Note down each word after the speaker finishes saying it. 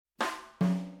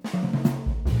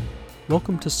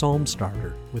Welcome to Psalm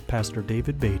Starter with Pastor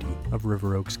David Beatty of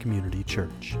River Oaks Community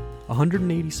Church.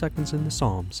 180 seconds in the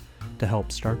Psalms to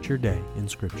help start your day in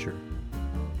Scripture.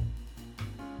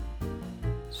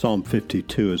 Psalm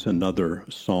 52 is another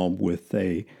psalm with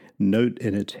a note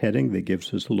in its heading that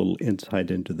gives us a little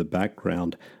insight into the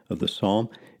background of the psalm.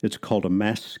 It's called a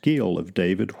Maskil of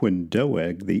David when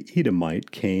Doeg the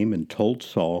Edomite came and told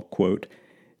Saul, quote,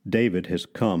 "David has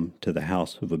come to the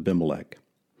house of Abimelech."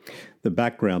 The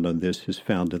background on this is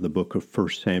found in the book of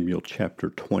 1 Samuel chapter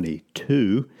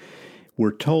 22.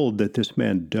 We're told that this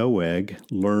man Doeg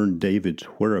learned David's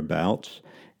whereabouts,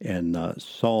 and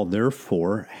Saul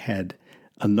therefore had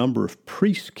a number of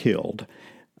priests killed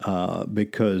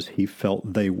because he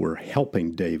felt they were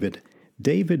helping David.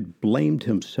 David blamed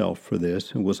himself for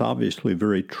this and was obviously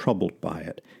very troubled by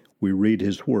it. We read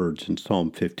his words in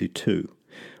Psalm 52.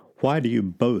 "Why do you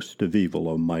boast of evil,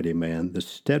 O mighty man? The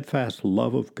steadfast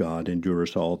love of God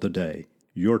endures all the day.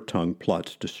 Your tongue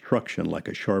plots destruction like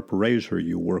a sharp razor,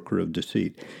 you worker of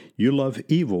deceit. You love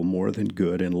evil more than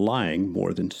good, and lying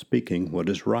more than speaking what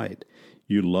is right.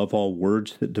 You love all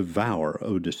words that devour,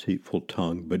 O deceitful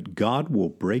tongue, but God will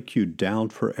break you down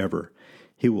forever.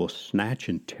 He will snatch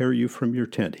and tear you from your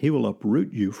tent. He will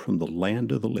uproot you from the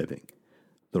land of the living.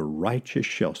 The righteous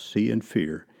shall see and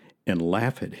fear, and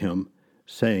laugh at him,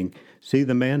 saying, see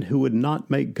the man who would not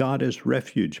make God his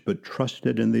refuge, but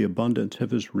trusted in the abundance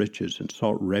of his riches and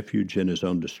sought refuge in his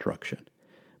own destruction.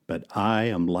 But I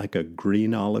am like a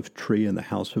green olive tree in the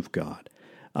house of God.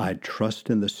 I trust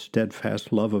in the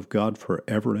steadfast love of God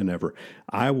forever and ever.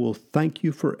 I will thank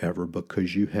you forever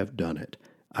because you have done it.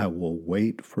 I will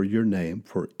wait for your name,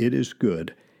 for it is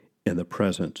good in the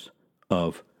presence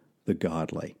of the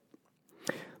godly."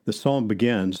 The psalm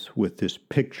begins with this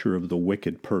picture of the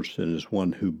wicked person as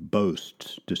one who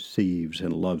boasts, deceives,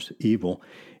 and loves evil.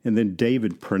 And then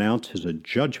David pronounces a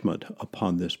judgment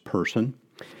upon this person.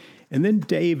 And then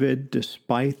David,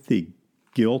 despite the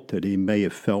guilt that he may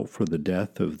have felt for the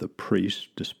death of the priest,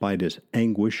 despite his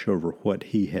anguish over what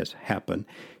he has happened,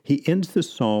 he ends the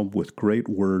psalm with great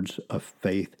words of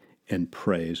faith and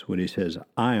praise when he says,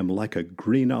 I am like a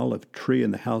green olive tree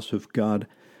in the house of God.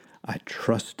 I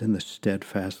trust in the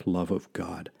steadfast love of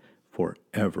God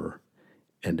forever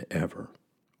and ever.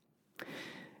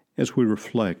 As we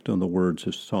reflect on the words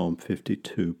of Psalm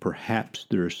 52, perhaps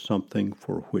there is something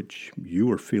for which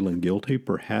you are feeling guilty.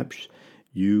 Perhaps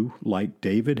you, like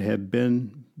David, have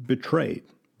been betrayed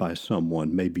by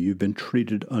someone. Maybe you've been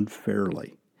treated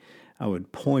unfairly. I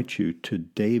would point you to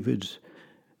David's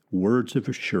words of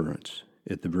assurance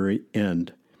at the very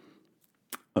end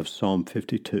of Psalm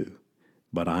 52.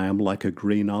 But I am like a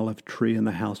green olive tree in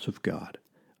the house of God.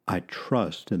 I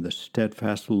trust in the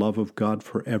steadfast love of God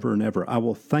forever and ever. I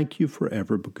will thank you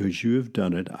forever because you have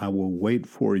done it. I will wait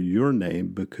for your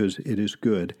name because it is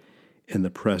good in the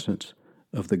presence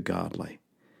of the godly.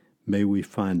 May we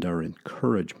find our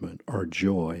encouragement, our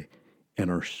joy, and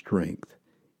our strength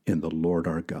in the Lord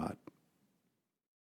our God.